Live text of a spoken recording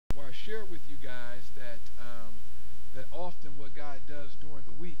I shared with you guys that that often what God does during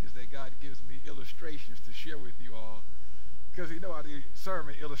the week is that God gives me illustrations to share with you all, because you know I do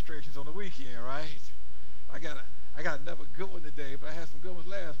sermon illustrations on the weekend, right? I got another good one today, but I had some good ones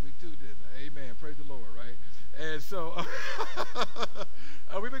last week too, didn't I? Amen. Praise the Lord, right? And so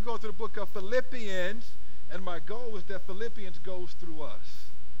we've been going through the book of Philippians, and my goal is that Philippians goes through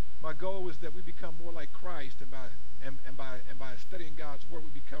us. My goal is that we become more like Christ, and by studying God's word, we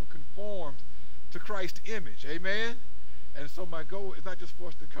become conformed to Christ's image. Amen. And so my goal is not just for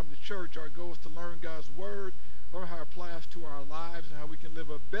us to come to church. Our goal is to learn God's word, learn how it applies to our lives, and how we can live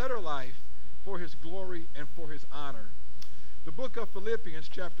a better life for his glory and for his honor. The book of Philippians,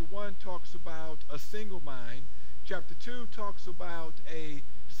 chapter 1, talks about a single mind. Chapter 2 talks about a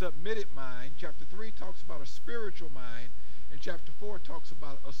submitted mind. Chapter 3 talks about a spiritual mind. And chapter 4 talks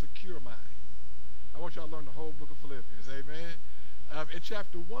about a secure mind. I want y'all to learn the whole book of Philippians. Amen. In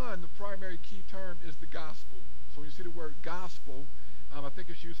chapter 1, the primary key term is the gospel. So when you see the word gospel, I think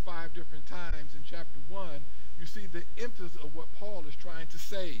it's used 5 different times in chapter 1. You see the emphasis of what Paul is trying to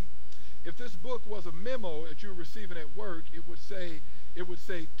say. If this book was a memo that you were receiving at work, it would say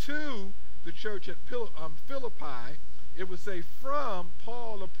to the church at Philippi. It would say from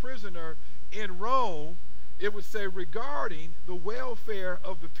Paul, a prisoner in Rome. It would say regarding the welfare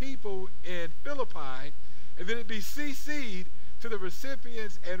of the people in Philippi, and then it'd be CC'd to the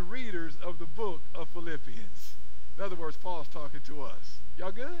recipients and readers of the book of Philippians. In other words, Paul's talking to us.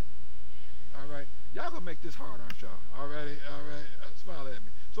 Y'all good? All right. Y'all gonna make this hard, aren't y'all? All right. Smile at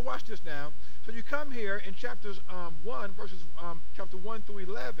me. So watch this now. So you come here in chapters 1, verses chapter 1 through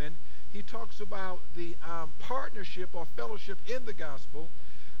 11. He talks about the partnership or fellowship in the gospel.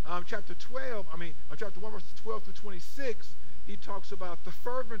 Chapter 1, verses 12 through 26, he talks about the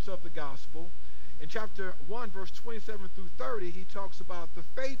fervence of the gospel. In chapter 1, verse 27 through 30, he talks about the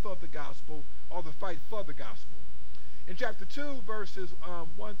faith of the gospel, or the fight for the gospel. In chapter 2, verses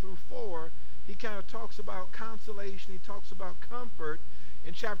 1 through 4, he kind of talks about consolation. He talks about comfort.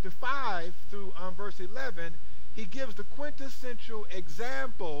 In chapter 5 through verse 11, he gives the quintessential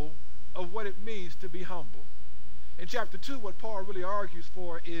example of what it means to be humble. In chapter 2, what Paul really argues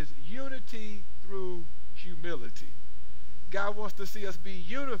for is unity through humility. God wants to see us be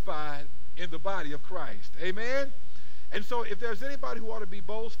unified in the body of Christ. Amen? And so if there's anybody who ought to be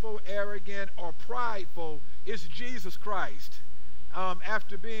boastful, arrogant, or prideful, it's Jesus Christ.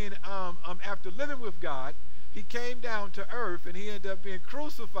 After living with God, he came down to earth, and he ended up being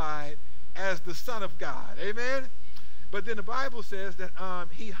crucified as the Son of God. Amen? But then the Bible says that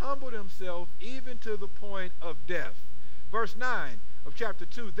he humbled himself even to the point of death. Verse 9 of chapter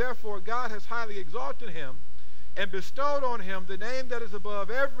 2, therefore God has highly exalted him and bestowed on him the name that is above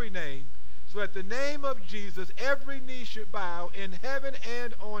every name, so at the name of Jesus every knee should bow in heaven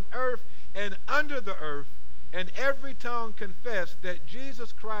and on earth and under the earth, and every tongue confess that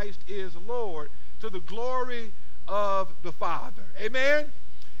Jesus Christ is Lord, to the glory of the Father. Amen?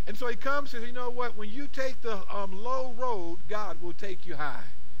 And so he comes and says, you know what? When you take the low road, God will take you high.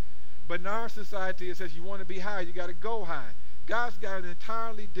 But in our society, it says you want to be high, you got to go high. God's got an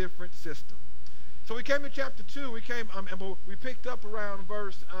entirely different system. So we came to chapter 2. We came and we picked up around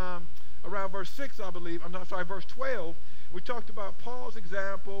verse 6, I believe. I'm not sorry, verse 12. We talked about Paul's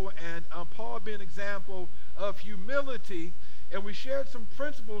example and Paul being an example of humility. And we shared some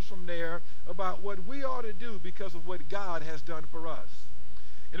principles from there about what we ought to do because of what God has done for us.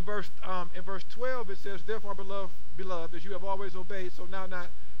 In verse 12, it says, therefore, beloved, as you have always obeyed, so now not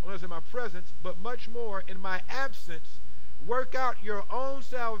only in my presence, but much more in my absence, work out your own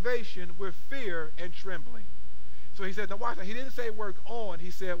salvation with fear and trembling. So he said, now watch, he didn't say work on,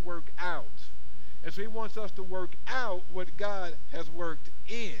 he said work out. And so he wants us to work out what God has worked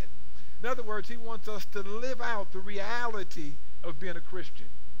in. In other words, he wants us to live out the reality of being a Christian.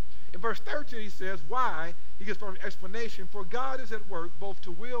 In verse 13, he says, why? He gives an explanation. For God is at work both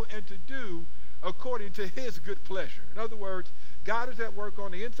to will and to do according to his good pleasure. In other words, God is at work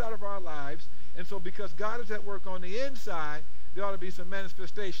on the inside of our lives. And so because God is at work on the inside, there ought to be some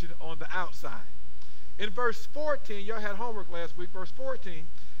manifestation on the outside. In verse 14, y'all had homework last week. Verse 14,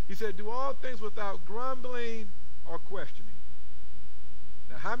 he said, do all things without grumbling or questioning.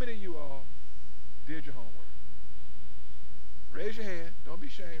 Now, how many of you all did your homework? Raise your hand. Don't be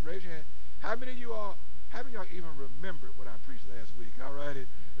ashamed. Raise your hand. How many of y'all even remembered what I preached last week? All righty.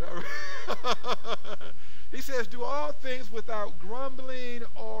 He says, do all things without grumbling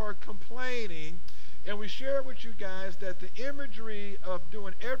or complaining. And we shared with you guys that the imagery of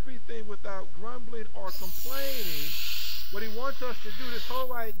doing everything without grumbling or complaining, what he wants us to do, this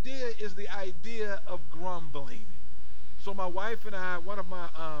whole idea is the idea of grumbling. So my wife and I,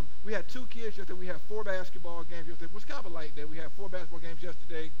 we had 2 kids yesterday. We had 4 basketball games yesterday. It was kind of a light day. We had 4 basketball games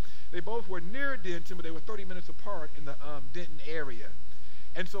yesterday. They both were near Denton, but they were 30 minutes apart in the Denton area.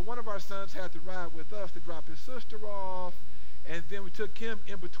 And so one of our sons had to ride with us to drop his sister off. And then we took him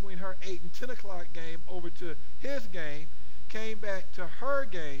in between her 8 and 10 o'clock game over to his game, came back to her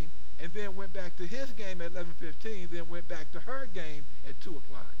game, and then went back to his game at 11:15, then went back to her game at 2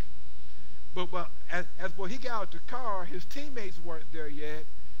 o'clock. But as he got out the car, his teammates weren't there yet.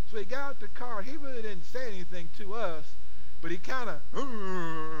 So he got out the car. He really didn't say anything to us, but he kind of,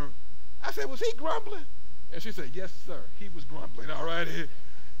 I said, was he grumbling? And she said, yes, sir. He was grumbling, all right?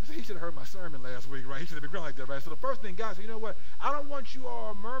 I said, he should have heard my sermon last week, right? He should have been grumbling like that, right? So the first thing God said, you know what? I don't want you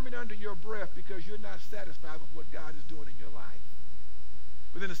all murmuring under your breath because you're not satisfied with what God is doing in your life.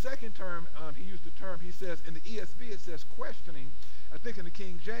 But then the second term, he used the term, he says, in the ESV, it says questioning. I think in the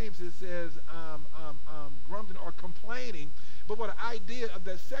King James it says grumbling or complaining. But what the idea of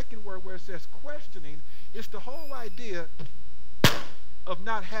that second word where it says questioning, it's the whole idea of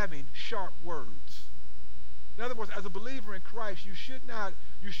not having sharp words. In other words, as a believer in Christ, you should not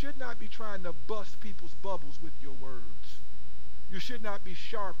be trying to bust people's bubbles with your words. You should not be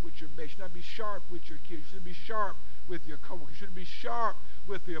sharp with your mates. You should not be sharp with your kids. You shouldn't be sharp with your coworkers. You shouldn't be sharp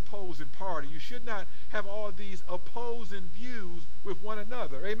with the opposing party. You should not have all these opposing views with one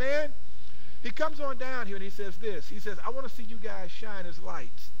another. Amen? He comes on down here and he says this. He says, I want to see you guys shine as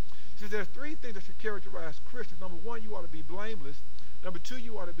lights. He says there's 3 things that should characterize Christians. Number 1, you ought to be blameless. Number 2,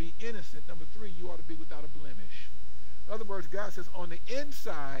 you ought to be innocent. Number 3, you ought to be without a blemish. In other words, God says on the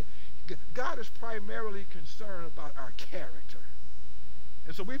inside, God is primarily concerned about our character.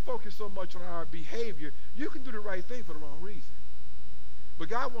 And so we focus so much on our behavior. You can do the right thing for the wrong reason. But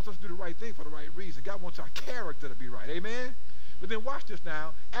God wants us to do the right thing for the right reason. God wants our character to be right. Amen? But then watch this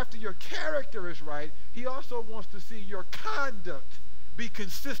now. After your character is right, he also wants to see your conduct be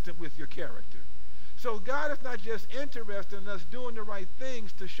consistent with your character. So God is not just interested in us doing the right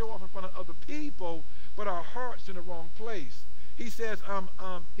things to show off in front of other people, but our heart's in the wrong place. He says,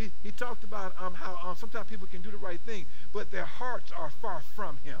 he talked about how sometimes people can do the right thing, but their hearts are far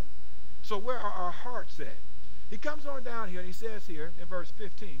from him. So where are our hearts at? He comes on down here and he says here in verse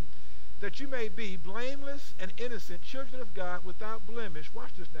 15, that you may be blameless and innocent, children of God without blemish,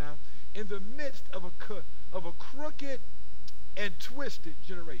 watch this now, in the midst of a crooked and twisted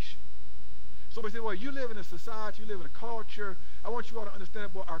generation. So we say, well, you live in a society, you live in a culture. I want you all to understand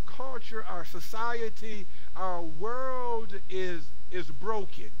that, well, our culture, our society, our world is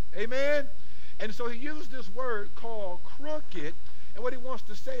broken. Amen? And so he used this word called crooked. And what he wants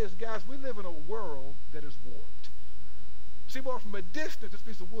to say is, guys, we live in a world that is warped. See, boy, from a distance, this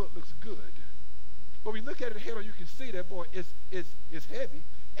piece of wood looks good. But when you look at it head on, you can see that, boy, it's heavy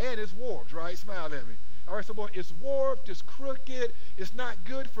and it's warped, right? Smile at me. All right, so boy, it's warped, it's crooked, it's not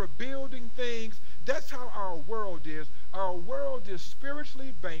good for building things. That's how our world is. Our world is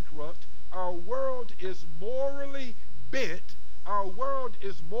spiritually bankrupt. Our world is morally bent. Our world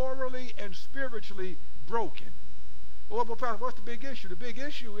is morally and spiritually broken. Well, what's the big issue? The big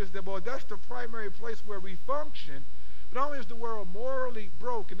issue is that, boy, that's the primary place where we function. But not only is the world morally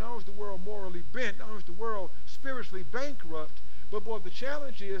broken, not only is the world morally bent, not only is the world spiritually bankrupt, but, boy, the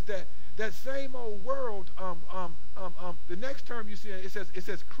challenge is that that same old world, the next term you see, it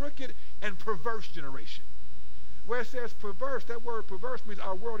says crooked and perverse generation. Where it says perverse, that word perverse means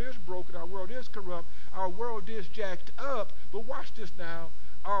our world is broken, our world is corrupt, our world is jacked up. But watch this now.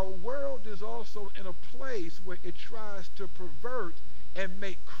 Our world is also in a place where it tries to pervert and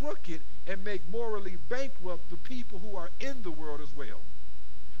make crooked and make morally bankrupt the people who are in the world as well.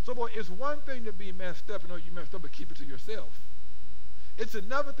 So, boy, it's one thing to be messed up and know you messed up, but keep it to yourself. It's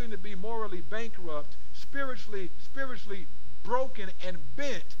another thing to be morally bankrupt, spiritually broken and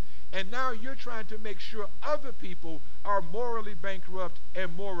bent, and now you're trying to make sure other people are morally bankrupt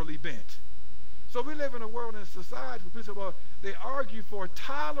and morally bent. So we live in a world and a society where people, well, they argue for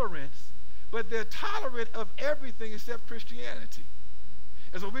tolerance, but they're tolerant of everything except Christianity.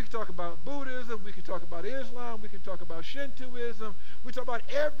 And so we can talk about Buddhism, we can talk about Islam, we can talk about Shintoism, we talk about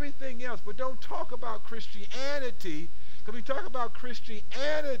everything else, but don't talk about Christianity. Because we talk about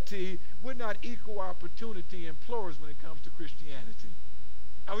Christianity, we're not equal opportunity employers when it comes to Christianity.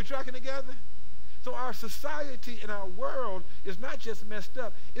 Are we tracking together? So our society and our world is not just messed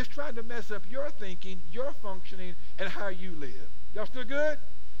up. It's trying to mess up your thinking, your functioning, and how you live. Y'all still good?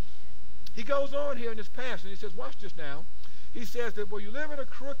 He goes on here in this passage. He says, watch this now. He says that, well, you live in a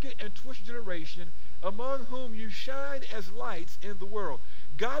crooked and twisted generation among whom you shine as lights in the world.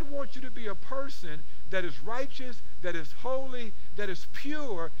 God wants you to be a person that is righteous, that is holy, that is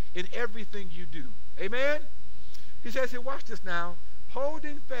pure in everything you do. Amen? He says here, watch this now,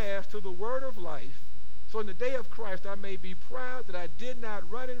 holding fast to the word of life, so in the day of Christ I may be proud that I did not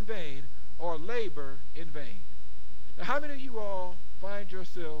run in vain or labor in vain. Now, how many of you all find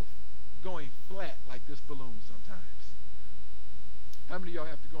yourself going flat like this balloon sometimes? How many of y'all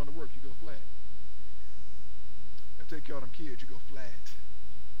have to go into work, you go flat? After take care of them kids, you go flat.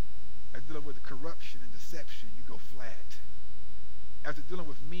 After dealing with corruption and deception, you go flat. After dealing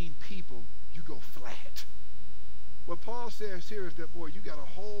with mean people, you go flat. What Paul says here is that, boy, you got to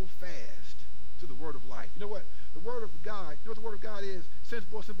hold fast to the word of life. You know what? The word of God, you know what the word of God is? Since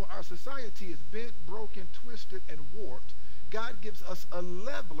our society is bent, broken, twisted, and warped, God gives us a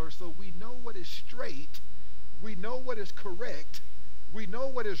leveler so we know what is straight, we know what is correct, we know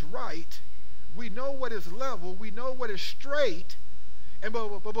what is right, we know what is level, we know what is straight. And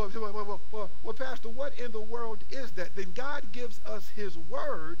well, Pastor, what in the world is that? Then God gives us his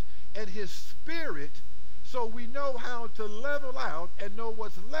word and his spirit so we know how to level out and know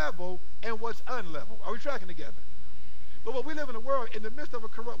what's level and what's unlevel. Are we tracking together? But when we live in a world, in the midst of a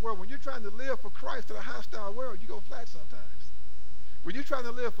corrupt world, when you're trying to live for Christ in a hostile world, you go flat sometimes. When you're trying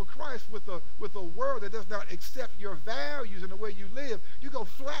to live for Christ with a world that does not accept your values and the way you live, you go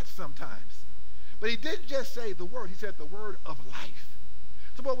flat sometimes. But he didn't just say the word, he said the word of life.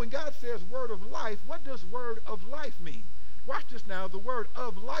 So but when God says word of life, what does word of life mean? Watch this now. The word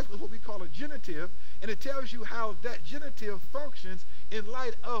of life is what we call a genitive, and it tells you how that genitive functions in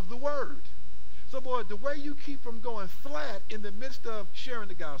light of the word. So boy, the way you keep from going flat in the midst of sharing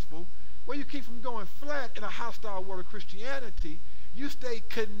the gospel, where you keep from going flat in a hostile world of Christianity, you stay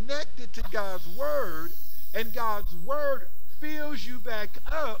connected to God's word, and God's word fills you back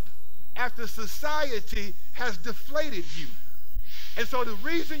up after society has deflated you. And so the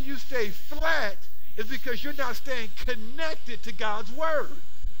reason you stay flat is because you're not staying connected to God's word.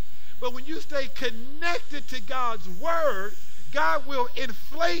 But when you stay connected to God's word, God will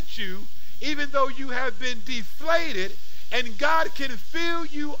inflate you even though you have been deflated, and God can fill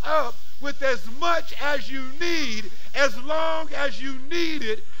you up with as much as you need, as long as you need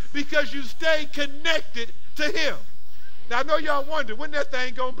it, because you stay connected to him. Now, I know y'all wonder, when that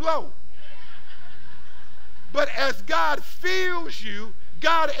thing gonna blow? But as God fills you,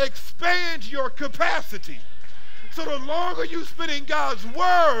 God expands your capacity. So the longer you spend in God's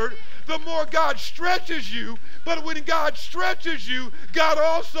word, the more God stretches you. But when God stretches you, God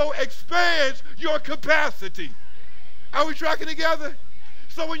also expands your capacity. Are we tracking together?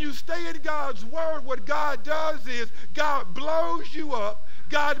 So when you stay in God's word, what God does is God blows you up.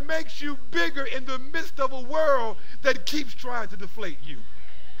 God makes you bigger in the midst of a world that keeps trying to deflate you.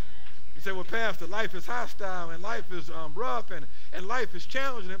 You say, well, Pastor, life is hostile, and life is rough, and life is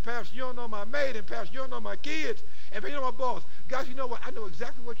challenging, and Pastor, you don't know my mate, and Pastor, you don't know my kids, and you know my boss. Guys, you know what? I know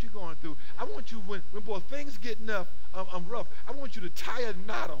exactly what you're going through. I want you, when boy, things get enough rough, I want you to tie a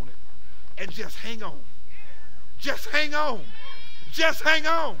knot on it and just hang on. Just hang on. Just hang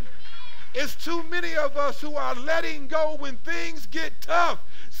on. It's too many of us who are letting go when things get tough.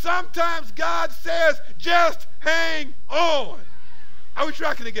 Sometimes God says, just hang on. Are we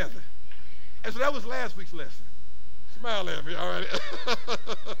tracking together? And so that was last week's lesson. Smile at me, all right?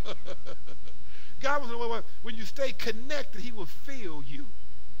 God was, when you stay connected, he will fill you.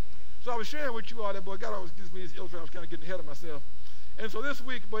 So I was sharing with you all that, boy, God always gives me this illustration. I was kind of getting ahead of myself. And so this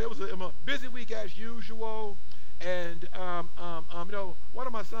week, boy, it was a busy week as usual. And, you know, one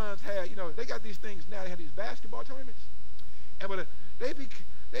of my sons had, you know, they got these things now. They have these basketball tournaments. And but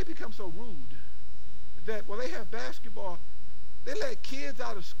they become so rude that when they have basketball, they let kids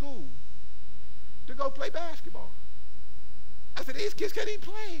out of school to go play basketball. I said, these kids can't even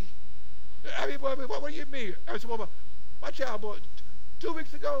play. I mean, what do you mean? I said, well, my child, boy, 2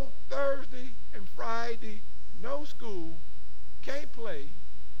 weeks ago, Thursday and Friday, no school, can't play,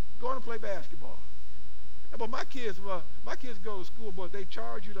 going to play basketball. But my kids go to school, but they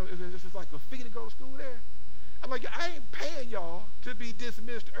charge you, it's just like a fee to go to school there. I'm like, I ain't paying y'all to be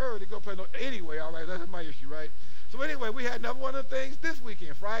dismissed early to go play. No, anyway, all right, that's my issue, right? So anyway, we had another one of the things this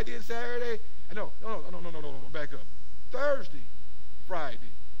weekend, Friday and Saturday. No, back up. Thursday,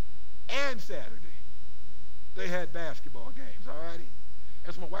 Friday, and Saturday, they had basketball games, all righty?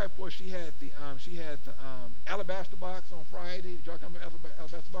 And so my wife, boy, she had the alabaster box on Friday. Did y'all come to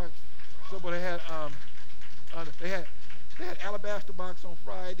alabaster box? So, but they had alabaster box on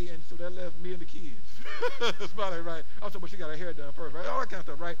Friday, and so that left me and the kids. That's about it, right? Also, but she got her hair done first, right? All that kind of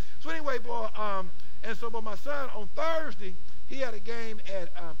stuff, right? So anyway, boy, and so, but my son on Thursday, he had a game at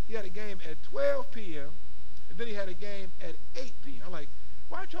 12 p.m. and then he had a game at 8 p.m. I'm like,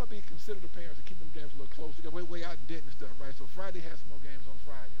 why don't y'all be considerate of parents and keep them games a little closer? They're way out in Denton and stuff, right? So Friday has some more games on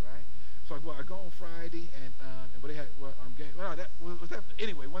Friday, right? So I go on Friday, but they had games. Well, no, that was that.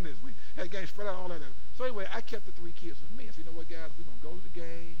 Anyway, one of this we had games spread out all that. So anyway, I kept the 3 kids with me. I said, you know what, guys, we're gonna go to the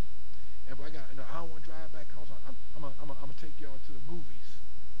game, and but I don't want to drive back home. So I'm gonna take y'all to the movies.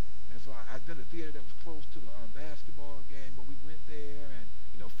 And so I did a theater that was close to the basketball game, but we went there, and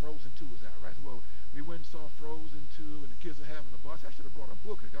Frozen 2 was out, right? So we went and saw Frozen 2, and the kids were having a bus. I should have brought a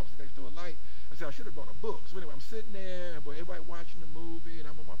book. I was next to a light. I said I should have brought a book. So anyway, I'm sitting there, and everybody watching the movie, and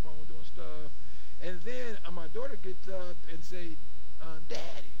I'm on my phone doing stuff. And then my daughter gets up and say,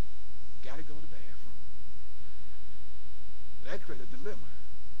 "Daddy, gotta go to the bathroom." That created a dilemma.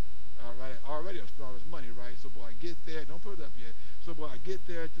 All right, already I spent all this money, right? So I get there, don't put it up yet. So I get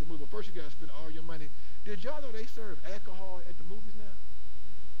there to the movie. But first you gotta spend all your money. Did y'all know they serve alcohol at the movies now?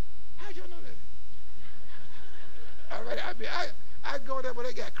 How'd y'all know that? All right, I go there, but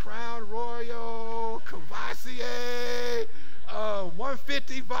they got Crown Royal, Cavassier,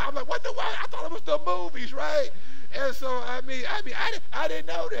 150. I'm like, what the what? I thought it was the movies, right? And so I didn't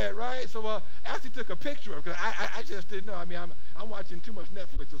know that, right? So I actually took a picture of it because I just didn't know. I'm watching too much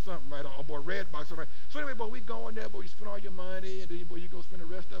Netflix or something, right? Or Redbox, right? So anyway, but we go in there, but you spend all your money, and then you go spend the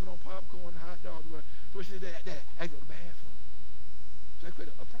rest of it on popcorn, hot dogs. So she said, Dad, I go to the bathroom. So that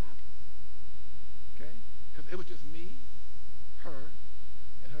created a problem, okay? Because it was just me, her,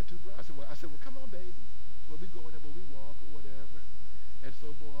 and her 2 brothers. I said, well, come on, baby. So we go in there, but we walk or whatever. And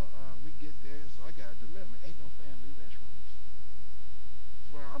so, we get there. So I got a dilemma. Ain't no family restrooms.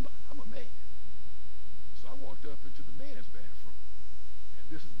 So I'm a man. So I walked up into the men's bathroom, and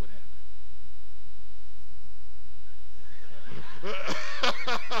this is what happened.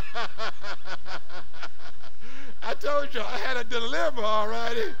 I told you I had a dilemma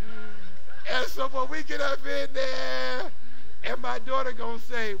already. And so when we get up in there, and my daughter gonna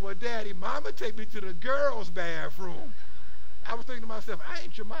say, well, Daddy, Mama take me to the girls' bathroom. I was thinking to myself, I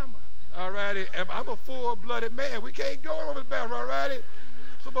ain't your mama, all righty? And I'm a full-blooded man. We can't go over the bathroom, all righty?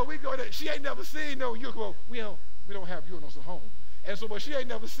 So, but we go there. She ain't never seen no urinals. We don't have urinals at home. And so, but she ain't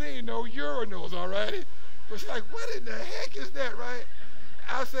never seen no urinals, all righty? But she's like, what in the heck is that, right?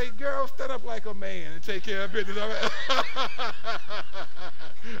 I say, girl, stand up like a man and take care of business, all right?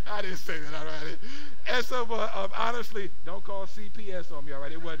 I didn't say that, all right? And so, honestly, don't call CPS on me, all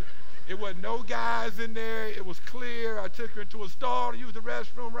right? It wasn't no guys in there. It was clear. I took her into a stall to use the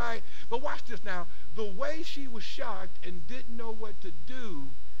restroom, right? But watch this now. The way she was shocked and didn't know what to do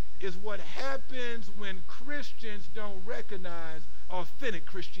is what happens when Christians don't recognize authentic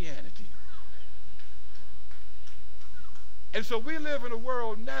Christianity. And so we live in a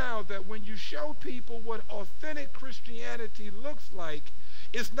world now that when you show people what authentic Christianity looks like,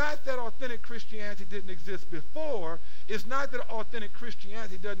 it's not that authentic Christianity didn't exist before. It's not that authentic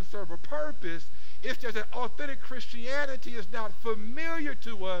Christianity doesn't serve a purpose. It's just that authentic Christianity is not familiar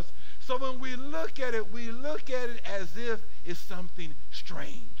to us. So when we look at it as if it's something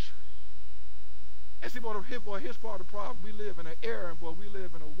strange. And see, here's part of the problem. We live in an era, and we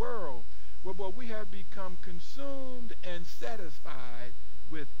live in a world where we have become consumed and satisfied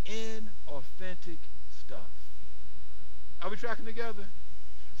with inauthentic stuff. Are we tracking together?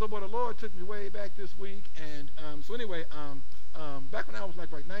 So, the Lord took me way back this week, and so anyway, back when I was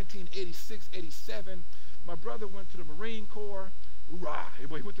like 1986, 87, my brother went to the Marine Corps. Hoorah! He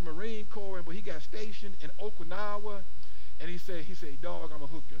went to the Marine Corps, and he got stationed in Okinawa, and he said, dog, I'm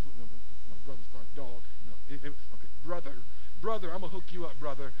gonna hook you. My brother started, dog. Okay, brother, I'm gonna hook you up,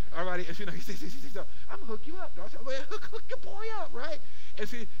 brother. All right, and he said, I'm gonna hook you up, dog. I said, well, hook your boy up, right? And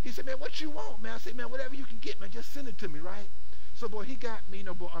he said, man, what you want, man? I said, man, whatever you can get, man, just send it to me, right? So, he got me,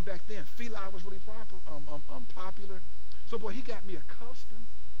 back then, Feli was really popular. So, he got me a custom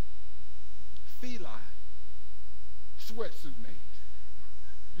Feli sweatsuit made.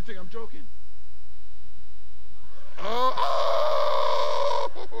 You think I'm joking? Oh,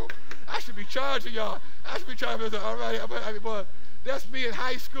 I should be charging y'all. All right, but that's me in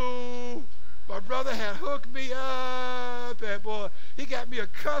high school. My brother had hooked me up, and he got me a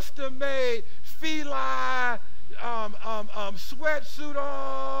custom-made Feli sweatsuit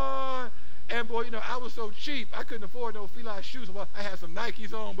on, and I was so cheap I couldn't afford no Feli shoes. Well, I had some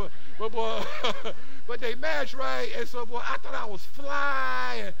Nikes on, but but they matched, right? And so I thought I was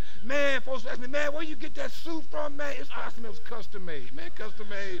fly, and man, folks asked me, man, where you get that suit from, man? It was custom made, man, custom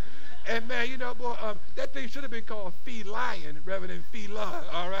made. And man, that thing should have been called Felion rather than Fela,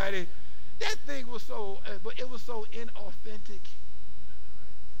 all righty? That thing was so, but it was so inauthentic.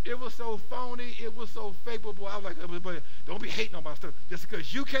 It was so phony. It was so fake. But I was like, don't be hating on my stuff. Just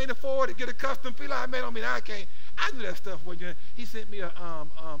because you can't afford to get a custom Feli made on me, I can't. I knew that stuff wasn't good. He sent me a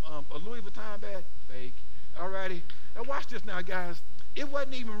Louis Vuitton bag. Fake. All righty. Now watch this now, guys. It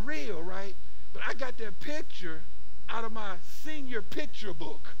wasn't even real, right? But I got that picture out of my senior picture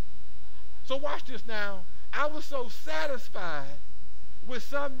book. So watch this now. I was so satisfied with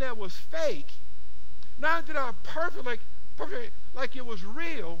something that was fake. Not that I perfect like it was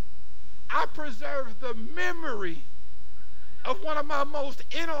real. I preserved the memory of one of my most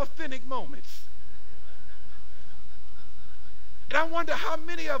inauthentic moments. And I wonder how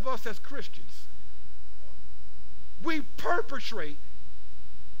many of us as Christians, we perpetrate,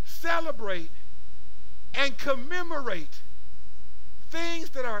 celebrate, and commemorate things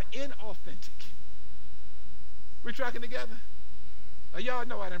that are inauthentic. We tracking together? Now, y'all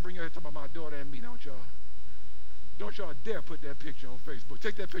know I didn't bring you here to talk about my daughter and me, don't y'all? Don't y'all dare put that picture on Facebook.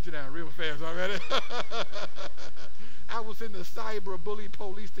 Take that picture down real fast already. I was in the cyber bully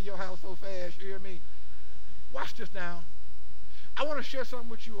police to your house so fast, you hear me? Watch this now. I want to share something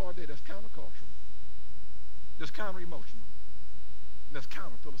with you all day that's countercultural, that's counter-emotional, and that's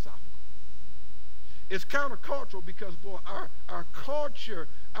counter-philosophical. It's countercultural because, boy, our culture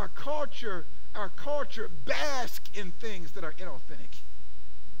basks in things that are inauthentic.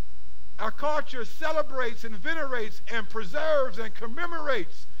 Our culture celebrates and venerates and preserves and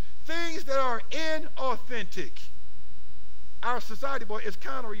commemorates things that are inauthentic. Our society, boy, is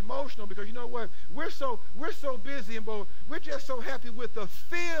counter-emotional because you know what? We're so busy and boy, we're just so happy with the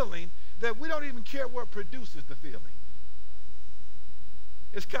feeling that we don't even care what produces the feeling.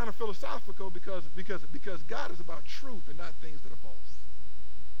 It's counter-philosophical because God is about truth and not things that are false.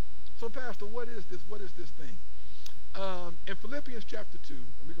 So, Pastor, what is this? What is this thing? In Philippians chapter 2,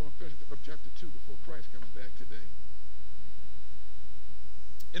 and we're going to finish up chapter 2 before Christ comes back today.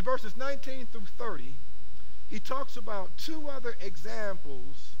 In verses 19 through 30, he talks about two other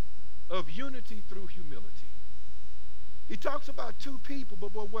examples of unity through humility. He talks about two people,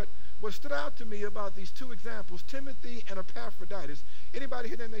 but what stood out to me about these two examples, Timothy and Epaphroditus. Anybody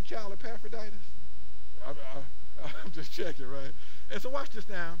here named their child Epaphroditus? I'm just checking, right? And so watch this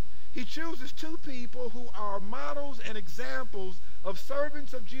now. He chooses two people who are models and examples of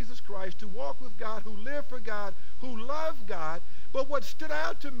servants of Jesus Christ who walk with God, who live for God, who love God. But what stood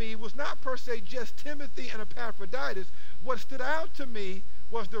out to me was not per se just Timothy and Epaphroditus. What stood out to me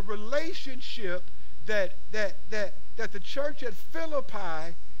was the relationship that the church at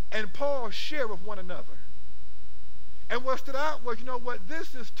Philippi and Paul share with one another. And what stood out was, you know what,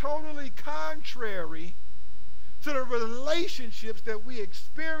 this is totally contrary to the relationships that we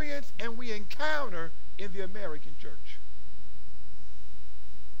experience and we encounter in the American church.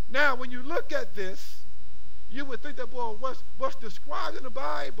 Now, when you look at this, you would think that, boy, what's described in the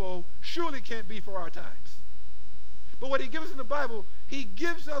Bible surely can't be for our times. But what he gives us in the Bible, he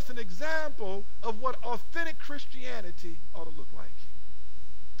gives us an example of what authentic Christianity ought to look like.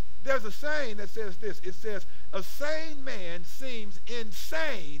 There's a saying that says this. It says, a sane man seems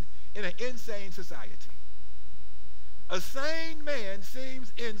insane in an insane society. A sane man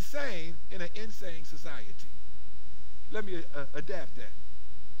seems insane in an insane society. Let me adapt that.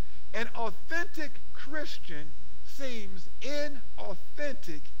 An authentic Christian seems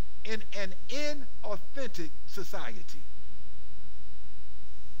inauthentic in an inauthentic society.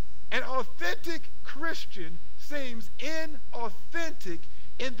 An authentic Christian seems inauthentic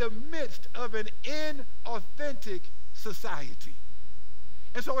in the midst of an inauthentic society.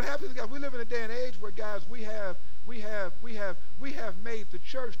 And so what happens is, guys, we live in a day and age where, guys, we have made the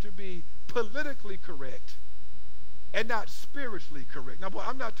church to be politically correct and not spiritually correct. Now, boy,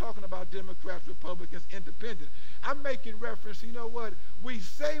 I'm not talking about Democrats, Republicans, Independents. I'm making reference to, you know what, we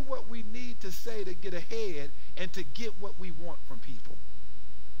say what we need to say to get ahead and to get what we want from people.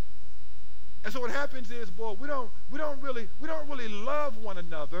 And so what happens is, boy, we don't really love one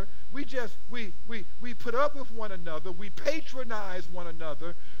another. We put up with one another. We patronize one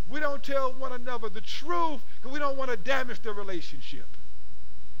another. We don't tell one another the truth because we don't want to damage the relationship.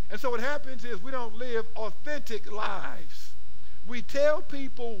 And so what happens is we don't live authentic lives. We tell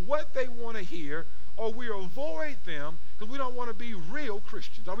people what they want to hear, or we avoid them because we don't want to be real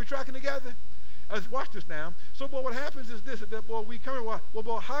Christians. Are we tracking together? Watch this now. So, boy, what happens is this: that, boy, we come in. Well,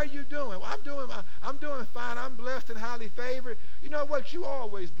 boy, how are you doing? Well, I'm doing fine. I'm blessed and highly favored. You know what? You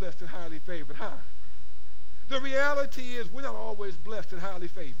always blessed and highly favored, huh? The reality is we're not always blessed and highly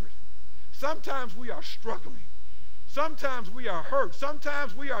favored. Sometimes we are struggling. Sometimes we are hurt.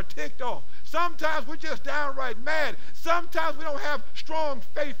 Sometimes we are ticked off. Sometimes we're just downright mad. Sometimes we don't have strong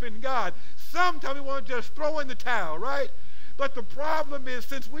faith in God. Sometimes we want to just throw in the towel, right? But the problem is,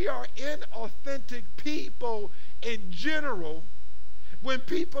 since we are inauthentic people in general, when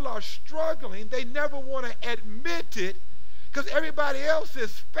people are struggling, they never want to admit it because everybody else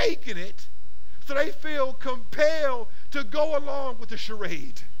is faking it. So they feel compelled to go along with the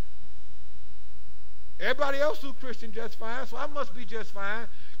charade. Everybody else do Christian just fine, so I must be just fine,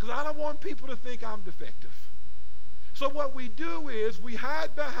 because I don't want people to think I'm defective. So what we do is we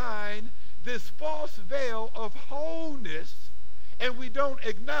hide behind this false veil of wholeness, and we don't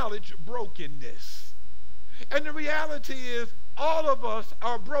acknowledge brokenness. And the reality is all of us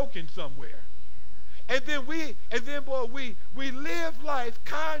are broken somewhere. And then we live life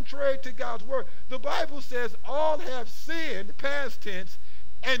contrary to God's word. The Bible says all have sinned, past tense,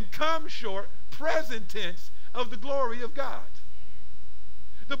 and come short, present tense, of the glory of God.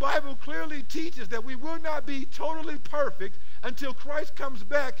 The Bible clearly teaches that we will not be totally perfect until Christ comes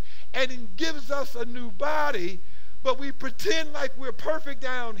back and gives us a new body, but we pretend like we're perfect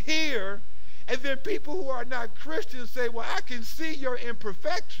down here, and then people who are not Christians say, well, I can see your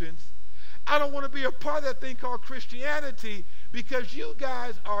imperfections. I don't want to be a part of that thing called Christianity because you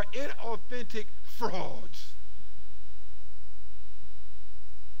guys are inauthentic frauds.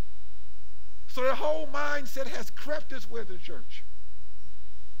 So the whole mindset has crept its way to the church.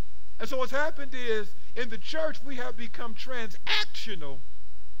 And so what's happened is, in the church, we have become transactional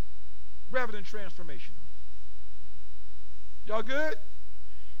rather than transformational. Y'all good?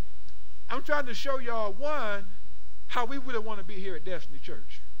 I'm trying to show y'all, one, how we wouldn't want to be here at Destiny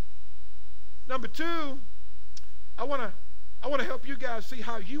Church. Number two, I want to help you guys see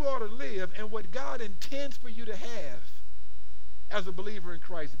how you ought to live and what God intends for you to have as a believer in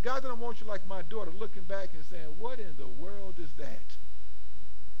Christ. God doesn't want you like my daughter looking back and saying, what in the world is that?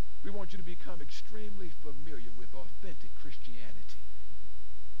 We want you to become extremely familiar with authentic Christianity.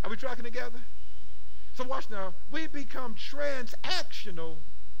 Are we tracking together? So watch now. We become transactional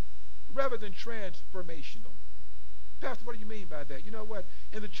rather than transformational. Pastor, what do you mean by that? You know what?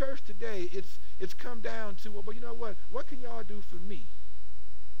 In the church today, it's come down to, well, but you know what can y'all do for me?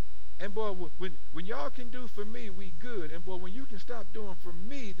 And boy, when y'all can do for me, we good. And boy, when you can stop doing for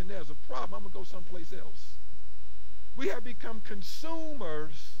me, then there's a problem. I'm going to go someplace else. We have become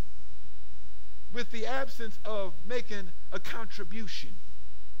consumers with the absence of making a contribution.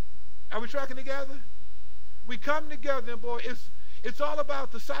 Are we tracking together? We come together, and boy, it's all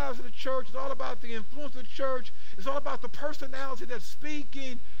about the size of the church. It's all about the influence of the church. It's all about the personality that's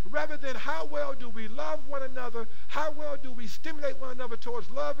speaking, rather than how well do we love one another, how well do we stimulate one another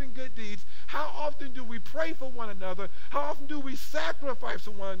towards love and good deeds, how often do we pray for one another, how often do we sacrifice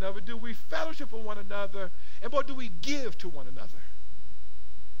for one another, do we fellowship for one another, and what do we give to one another?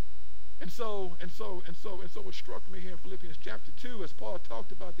 And so what struck me here in Philippians chapter 2, as Paul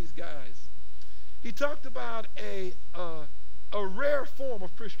talked about these guys, he talked about a rare form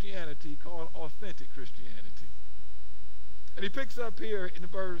of Christianity called authentic Christianity. And he picks up here in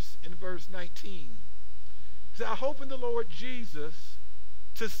verse 19. He said, I hope in the Lord Jesus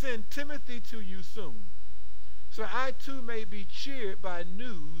to send Timothy to you soon, so I too may be cheered by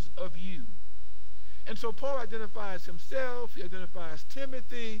news of you. And so Paul identifies himself, he identifies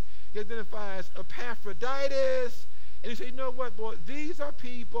Timothy, he identifies Epaphroditus, and he said, you know what, boy, these are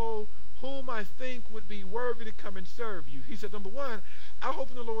people whom I think would be worthy to come and serve you. He said, number one, I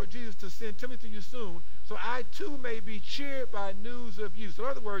hope in the Lord Jesus to send Timothy to you soon, so I too may be cheered by news of you. So in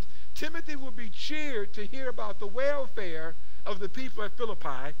other words, Timothy will be cheered to hear about the welfare of the people at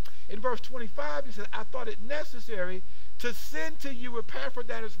Philippi. In verse 25, he said, I thought it necessary to send to you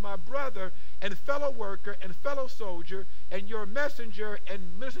Epaphroditus, my brother and fellow worker and fellow soldier, and your messenger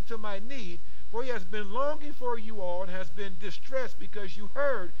and minister to my need, for he has been longing for you all and has been distressed because you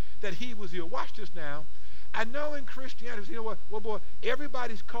heard that he was ill. Watch this now. I know in Christianity, you know what? Well, boy,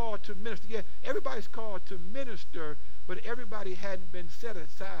 everybody's called to minister. Yeah, everybody's called to minister, but everybody hadn't been set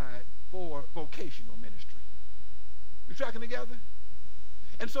aside for vocational ministry. We tracking together?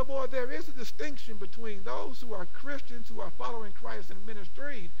 And so, boy, there is a distinction between those who are Christians, who are following Christ and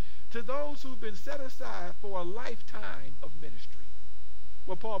ministering, to those who've been set aside for a lifetime of ministry.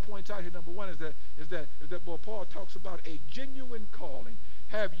 What Paul points out here, number one, is that boy, Paul talks about a genuine calling.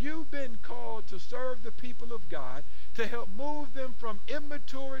 Have you been called to serve the people of God, to help move them from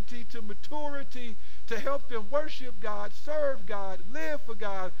immaturity to maturity, to help them worship God, serve God, live for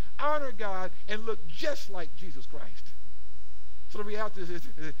God, honor God, and look just like Jesus Christ? So the reality is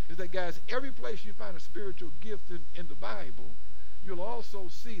that, guys, every place you find a spiritual gift in the Bible, you'll also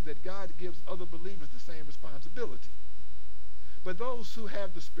see that God gives other believers the same responsibility. But those who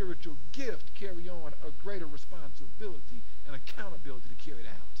have the spiritual gift carry on a greater responsibility and accountability to carry it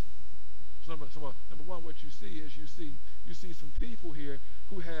out. So number one, what you see is you see some people here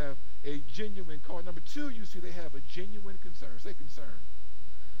who have a genuine call. Number two, you see they have a genuine concern. Say concern.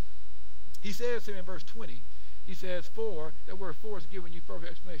 He says here in verse 20, he says, for, that word for is giving you further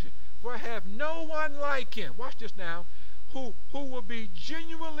explanation. For I have no one like him. Watch this now. who will be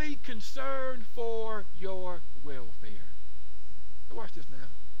genuinely concerned for your welfare. Now watch this now.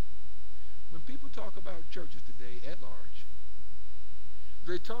 When people talk about churches today at large,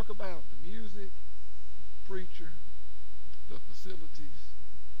 they talk about the music, preacher, the facilities,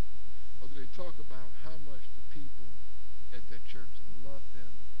 or do they talk about how much the people at that church love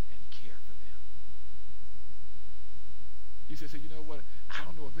them and care for them? He said, you know what? I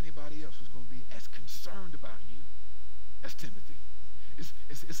don't know of anybody else who's going to be as concerned about you as Timothy.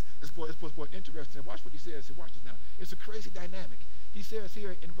 It's more interesting. Watch what he says. Watch this now. It's a crazy dynamic. He says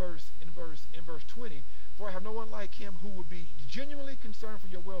here in verse 20, for I have no one like him who would be genuinely concerned for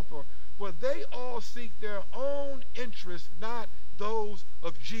your welfare, for they all seek their own interests, not those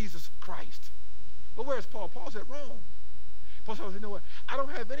of Jesus Christ. But where's Paul? Paul's at Rome. Paul says, you know what? I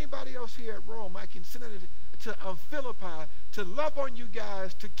don't have anybody else here at Rome. I can send it to Philippi to love on you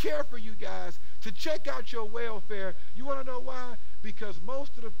guys, to care for you guys, to check out your welfare. You want to know why? Because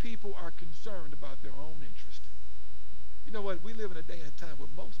most of the people are concerned about their own interest. You know what? We live in a day and a time where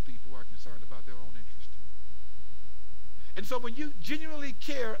most people are concerned about their own interest. And so when you genuinely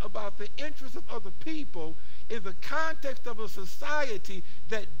care about the interests of other people in the context of a society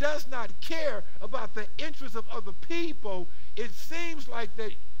that does not care about the interests of other people, it seems like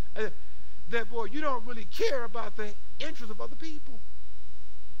that boy, you don't really care about the interests of other people.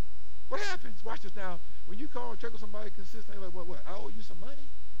 What happens? Watch this now. When you call and check with somebody consistently, like, what? I owe you some money?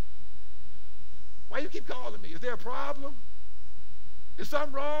 Why you keep calling me? Is there a problem? Is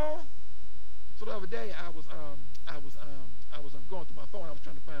something wrong? So the other day I was going through my phone. I was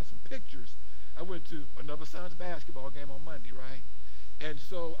trying to find some pictures. I went to another son's basketball game on Monday, right? And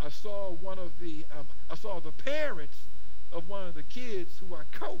so I saw the parents of one of the kids who I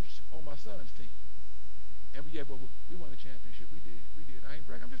coached on my son's team. And we won the championship. We did. I ain't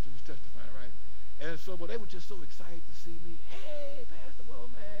bragging. I'm just testifying, right? And so, they were just so excited to see me. Hey, Pastor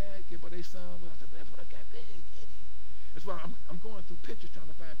Womack, but they son. I said, that's what I got big, Eddie. That's why I'm going through pictures, trying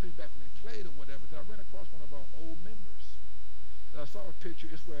to find pictures back when they played or whatever. Then I ran across one of our old members. And I saw a picture.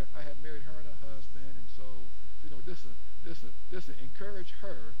 It's where I had married her and her husband, and so this will encourage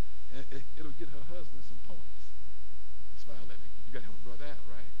her, and it'll get her husband some points. Smile at me. You got to help a brother out,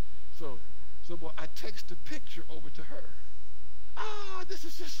 right? So boy, I text a picture over to her. Oh, this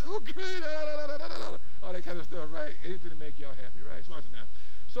is just so great. All that kind of stuff, right? Anything to make y'all happy, right? So now.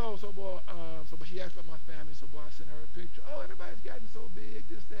 But she asked about my family, so boy, I sent her a picture. Oh, everybody's gotten so big,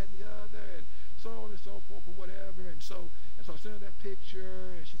 this, that, and the other, and so on and so forth, or whatever. And so I sent her that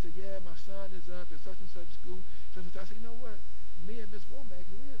picture, and she said, yeah, my son is up at such and such school. So I said, you know what? Me and Miss Womack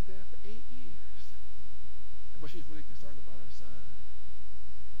lived there for 8 years. But she's really concerned about her son.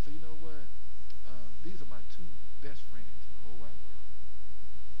 So you know what? These are my 2 best friends in the whole wide world.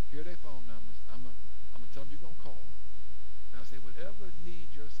 Here are their phone numbers. I'm gonna tell them you're gonna call. And I say, whatever need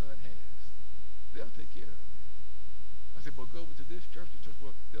your son has, they'll take care of it. I said, but go over to this church,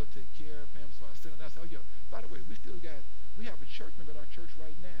 well, they'll take care of him. So I said, and I said, oh yeah, by the way, we have a church member at our church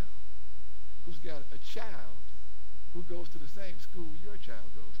right now who's got a child who goes to the same school your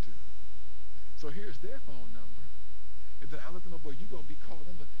child goes to. So here's their phone number. And then I let them know, boy, you're going to be calling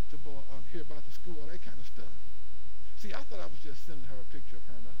them to hear about the school, all that kind of stuff. See, I thought I was just sending her a picture of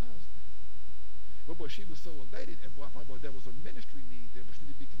her and her husband. But boy, she was so elated, and boy, I thought, boy, there was a ministry need there, but she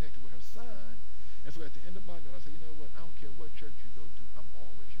needed to be connected with her son. And so at the end of my note, I said, you know what? I don't care what church you go to. I'm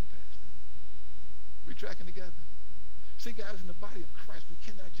always your pastor. We tracking together? See, guys, in the body of Christ, we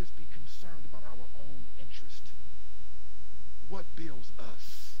cannot just be concerned about our own interest. What builds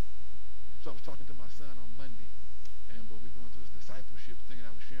us? So I was talking to my son on Monday, and we're going through this discipleship thing, and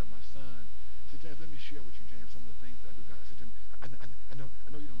I was sharing with my son. I said, James, let me share with you, James, some of the things that I do. God, I said to him, I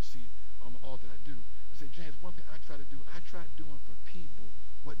know you don't see all that I do. I said, James, one thing I try to do, I try doing for people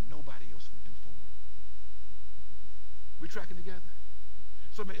what nobody else would do for them. We tracking together?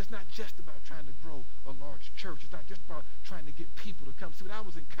 So, man, it's not just about trying to grow a large church. It's not just about trying to get people to come. See, when I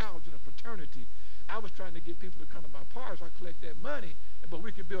was in college in a fraternity, I was trying to get people to come to my parties. So I collect that money, but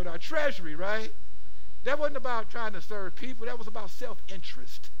we could build our treasury, right? That wasn't about trying to serve people. That was about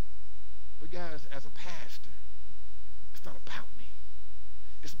self-interest. But guys, as a pastor, it's not about me.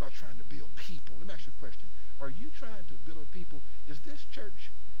 It's about trying to build people. Let me ask you a question. Are you trying to build people? Is this church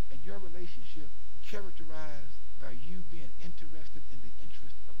and your relationship characterized by you being interested in the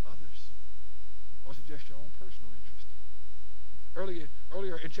interest of others? Or is it just your own personal interest?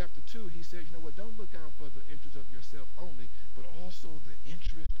 Earlier in chapter 2, he says, you know what, don't look out for the interest of yourself only, but also the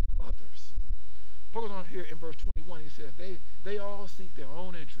interest of others. Paul goes on here in verse 21, he says, they all seek their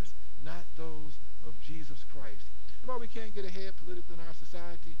own interests, not those of Jesus Christ. You know why we can't get ahead politically in our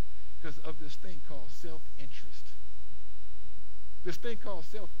society? Because of this thing called self-interest. This thing called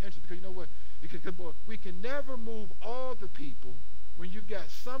self-interest, because you know what? Because, boy, we can never move all the people when you've got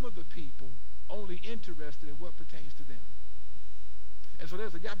some of the people only interested in what pertains to them. And so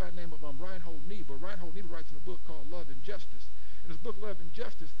there's a guy by the name of Reinhold Niebuhr. Reinhold Niebuhr writes in a book called Love and Justice. In his book, Love and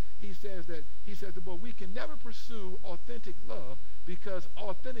Justice, he says that we can never pursue authentic love because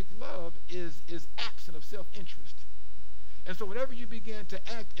authentic love is absent of self-interest. And so whenever you begin to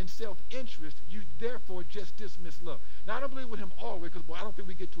act in self-interest, you therefore just dismiss love. Now, I don't believe with him all the way, because, boy, I don't think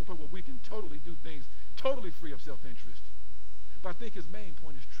we get to a point where we can totally do things totally free of self-interest. But I think his main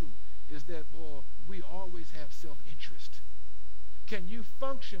point is true, is that, boy, we always have self-interest. Can you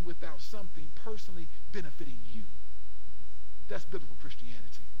function without something personally benefiting you? That's biblical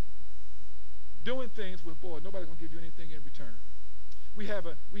Christianity. Doing things with, boy, nobody's going to give you anything in return. We have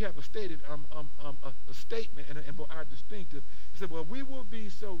a stated a statement and our distinctive. It said, well, we will be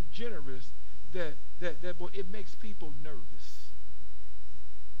so generous that boy, it makes people nervous.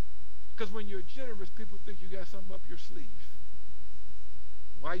 Because when you're generous, people think you got something up your sleeve.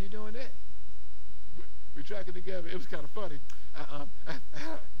 Why are you doing that? We're tracking together. It was kind of funny. I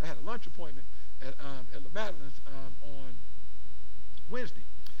had a lunch appointment at La Madeleine's on Wednesday.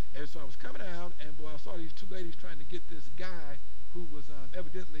 And so I was coming out, and boy, I saw these two ladies trying to get this guy who was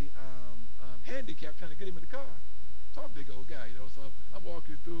evidently handicapped, trying to get him in the car. So I'm a big old guy, you know. So I'm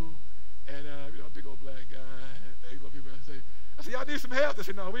walking through, and a big old black guy. And, you know, people say, I said, y'all need some help? They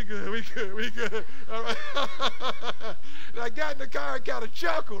said, no, we good. All right. And I got in the car and kind of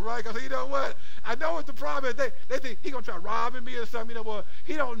chuckled, right? Because, you know what? I know what the problem is. They think he's going to try robbing me or something. You know, well,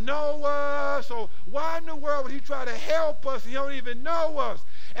 he don't know us. So why in the world would he try to help us? He don't even know us.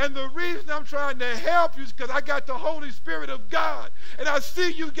 And the reason I'm trying to help you is because I got the Holy Spirit of God. And I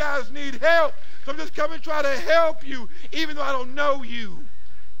see you guys need help. So I'm just coming to try to help you, even though I don't know you.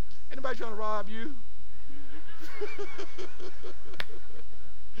 Anybody trying to rob you?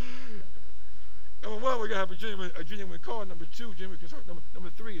 Number one, we're going to have a genuine call. Number two, genuine concern. Number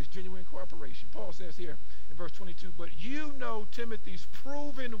three is genuine cooperation. Paul says here in verse 22, but you know Timothy's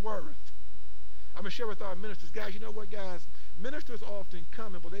proven worth. I'm going to share with our ministers. Guys, you know what, guys? Ministers often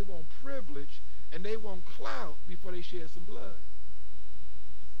come in, but they want privilege and they want clout before they shed some blood.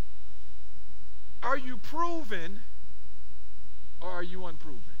 Are you proven or are you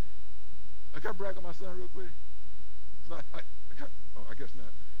unproven? I can brag on my son real quick. I guess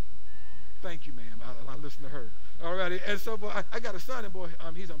not. Thank you, ma'am. I listen to her. All righty. And so, boy, I got a son, and boy,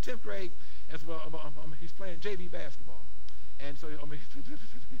 he's on 10th grade, and so he's playing JV basketball. And so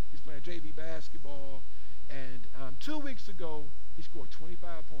he's playing JV basketball. And 2 weeks ago, he scored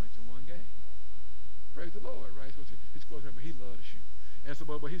 25 points in one game. Praise the Lord, right? So he scored, but he loved to shoot. And so,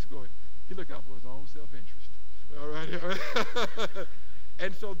 but he scored. He looked out for his own self-interest. All right.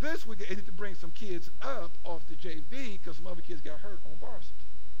 And so this week, he had to bring some kids up off the JV because some other kids got hurt on varsity.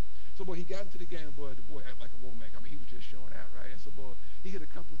 So, boy, he got into the game, boy, the boy acted like a Womack. I mean, he was just showing out, right? And so, boy, he hit a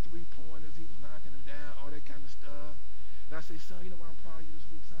couple three-pointers. He was knocking them down, all that kind of stuff. And I say, son, you know why I'm proud of you this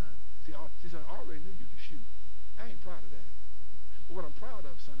week, son? See, son, I already knew you could shoot. I ain't proud of that. But what I'm proud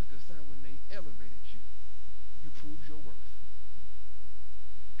of, son, is that, son, when they elevated you, you proved your worth.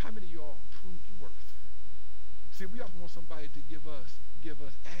 How many of y'all proved your worth? See, we often want somebody to give us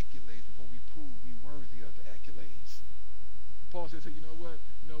accolades before we prove we worthy of the accolades. Paul says, you know what?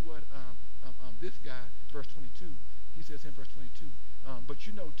 This guy, verse 22, he says in verse 22, but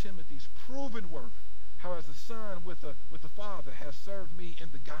you know Timothy's proven worth, how as a son with a father has served me in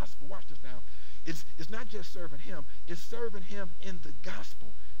the gospel. Watch this now. It's not just serving him, it's serving him in the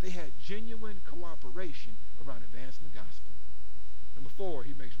gospel. They had genuine cooperation around advancing the gospel. Number 4,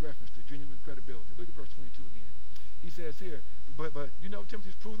 he makes reference to genuine credibility. Look at verse 22 again. He says here, but you know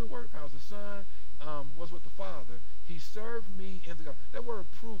Timothy's proven worth, how as a son was with the father, he served me in the gospel. That word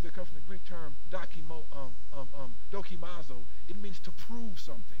prove, that comes from the Greek term dokimazo. It means to prove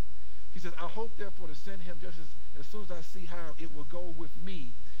something. He says, I hope therefore to send him just as soon as I see how it will go with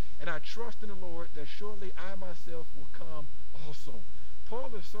me. And I trust in the Lord that shortly I myself will come also.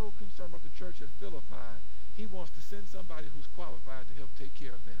 Paul is so concerned about the church at Philippi, he wants to send somebody who's qualified to help take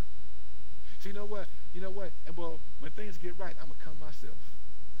care of them. So you know what? And well, when things get right, I'm going to come myself.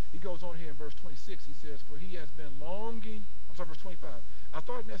 He goes on here in verse 26. He says, for he has been longing, verse 25. I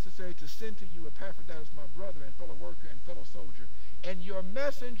thought it necessary to send to you Epaphroditus, my brother and fellow worker and fellow soldier, and your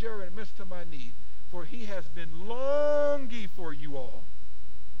messenger and minister to my need, for he has been longing for you all.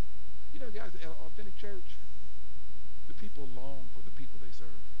 You know, guys, at an authentic church, the people long for the people they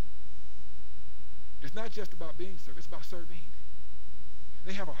serve. It's not just about being served, it's about serving.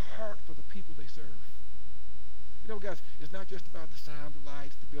 They have a heart for the people they serve. You No, guys, it's not just about the sound, the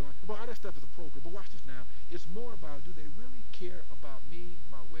lights, the building. But all that stuff is appropriate. But watch this now. It's more about, do they really care about me,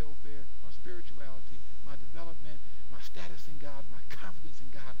 my welfare, my spirituality, my development, my status in God, my confidence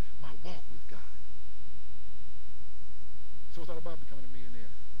in God, my walk with God? So it's not about becoming a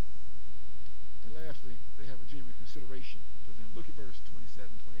millionaire. And lastly, they have a genuine consideration for them. Look at verse 27,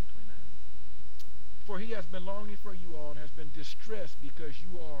 28, 29. For he has been longing for you all and has been distressed because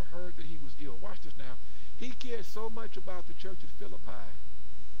you all heard that he was ill. Watch this now. He cared so much about the church at Philippi,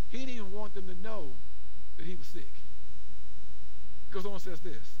 he didn't even want them to know that he was sick. He goes on and says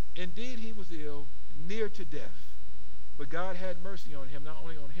this, indeed he was ill, near to death, but God had mercy on him, not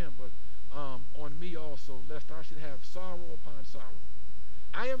only on him, but on me also, lest I should have sorrow upon sorrow.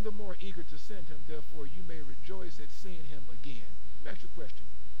 I am the more eager to send him, therefore you may rejoice at seeing him again. Let me ask you a question.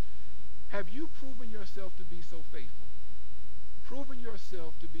 Have you proven yourself to be so faithful, proven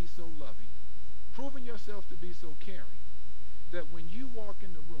yourself to be so loving, proven yourself to be so caring, that when you walk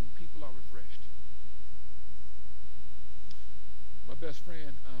in the room, people are refreshed? My best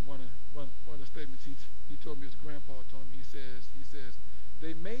friend, one of the statements he told me, his grandpa told me, he says,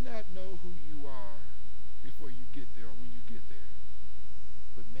 they may not know who you are before you get there or when you get there,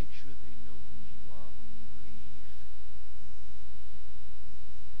 but make sure they know who you are when you leave.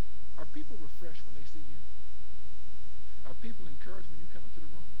 Are people refreshed when they see you? Are people encouraged when you come into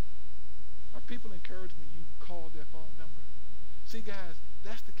the room? Are people encouraged when you call their phone number? See, guys,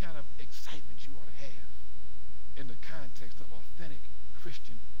 that's the kind of excitement you ought to have in the context of authentic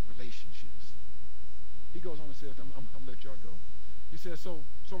Christian relationships. He goes on and says, I'm going to let y'all go. He says, so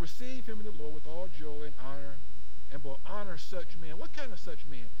receive him in the Lord with all joy and honor, and will honor such men. What kind of such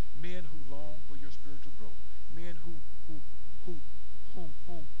men? Men who long for your spiritual growth. Men whom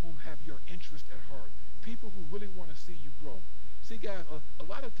have your interest at heart. People who really want to see you grow. See, guys, a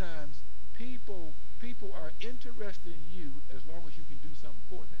lot of times people are interested in you as long as you can do something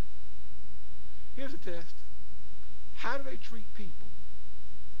for them. Here's a test. How do they treat people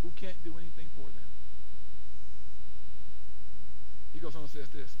who can't do anything for them? He goes on and says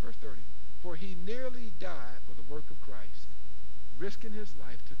this, verse 30. For he nearly died for the work of Christ, risking his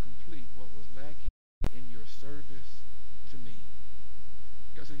life to complete what was lacking in your service to me.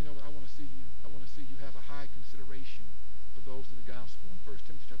 God says, you know what, I want to see you have a high consideration for those in the gospel. In 1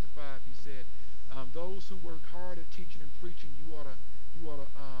 Timothy chapter 5, he said, those who work hard at teaching and preaching, you ought to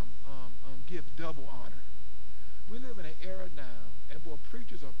give double honor. We live in an era now, and boy,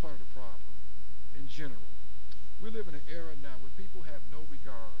 preachers are part of the problem in general. We live in an era now where people have no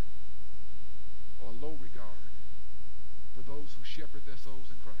regard or low regard for those who shepherd their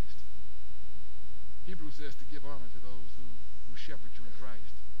souls in Christ. Hebrews says to give honor to those who shepherd you in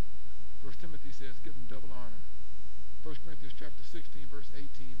Christ. 1 Timothy says give them double honor. 1 Corinthians chapter 16 verse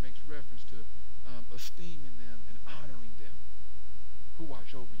 18 makes reference to esteeming them and honoring them who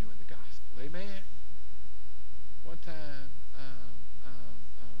watch over you in the gospel. Amen. One time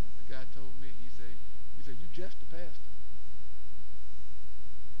a guy told me, he said you just the pastor.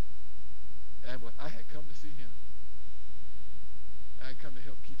 And I had come to see him. I had come to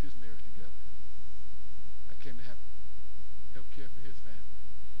help keep his marriage together. I came to help care for his family.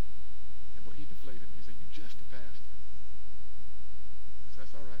 And boy, he deflated me. He said, you just the pastor. I said,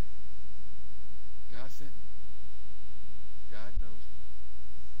 that's all right. God sent me. God knows me.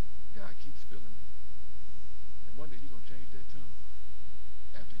 God keeps filling me. And one day you're going to change that tune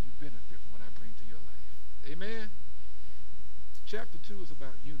after you benefit from what I bring to your life. Amen? Chapter 2 is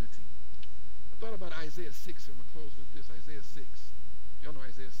about unity. I thought about Isaiah 6. I'm going to close with this. Isaiah 6. Y'all know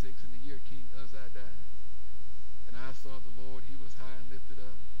Isaiah 6, in the year King Uzziah died. And I saw the Lord, he was high and lifted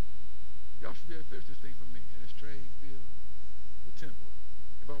up. Y'all should be able to finish this thing for me. And his train filled the temple.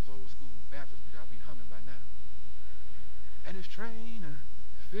 If I was old school Baptist, I'd be humming by now. And his train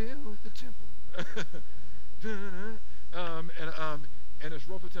filled the temple. And his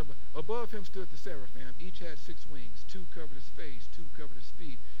rope of temple. Above him stood the seraphim. Each had 6 wings. 2 covered his face, 2 covered his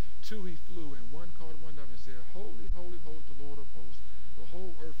feet. 2 he flew, and one called one another and said, Holy, holy, holy, the Lord of hosts. The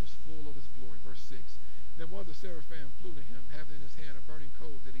whole earth is full of his glory. Verse 6. Then one of the seraphim flew to him, having in his hand a burning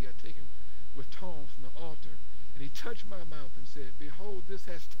coal that he had taken with tongs from the altar. And he touched my mouth and said, Behold, this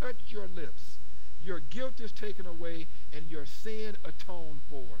has touched your lips. Your guilt is taken away, and your sin atoned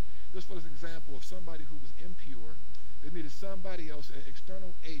for. This was an example of somebody who was impure. They needed somebody else, an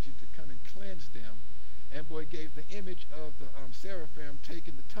external agent, to come and cleanse them. And boy, gave the image of the seraphim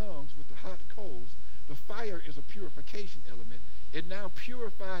taking the tongues with the hot coals. The fire is a purification element. It now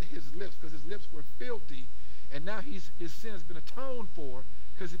purified his lips because his lips were filthy, and now his sin has been atoned for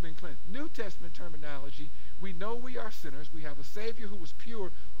because he's been cleansed. New Testament terminology, we know we are sinners. We have a Savior who was pure,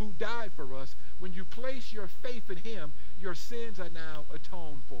 who died for us. When you place your faith in him, your sins are now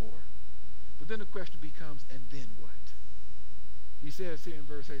atoned for. But then the question becomes, and then what? He says here in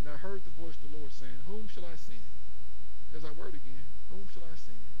verse 8, "Now I heard the voice of the Lord saying, whom shall I send?" There's our word again. Whom shall I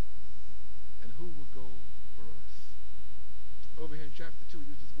send? And who will go for us? Over here in chapter 2,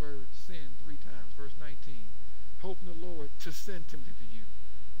 uses the word send 3 times. Verse 19, "Hope in the Lord to send Timothy to you."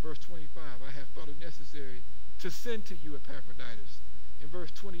 Verse 25, "I have thought it necessary to send to you Epaphroditus." In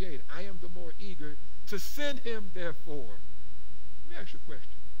verse 28, "I am the more eager to send him therefore." Let me ask you a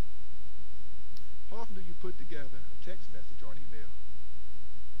question. How often do you put together a text message or an email,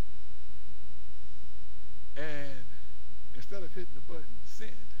 and instead of hitting the button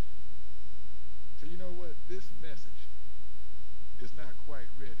send, say, you know what, this message is not quite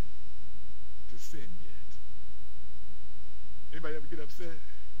ready to send yet? Anybody ever get upset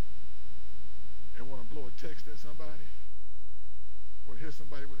and want to blow a text at somebody, or hit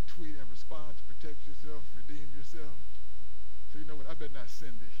somebody with a tweet and respond to protect yourself, redeem yourself? So you know what, I better not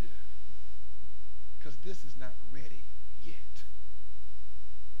send this yet, because this is not ready yet.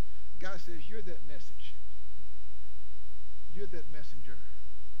 God says, you're that message. You're that messenger.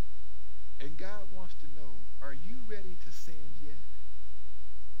 And God wants to know, are you ready to send yet?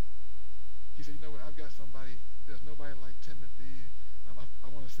 He said, you know what, I've got somebody, there's nobody like Timothy. I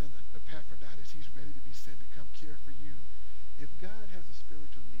want to send Epaphroditus. He's ready to be sent to come care for you. If God has a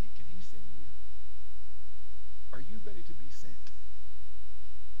spiritual need, can he send you? Are you ready to be sent?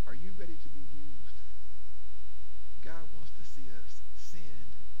 Are you ready to be used? God wants to see us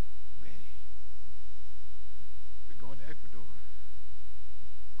send ready. We're going to Ecuador.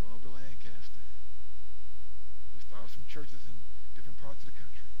 We're going over to Lancaster. We start some churches in different parts of the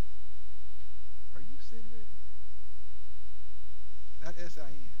country. Are you send ready? Not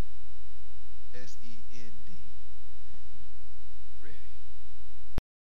S-I-N. S-E-N-D.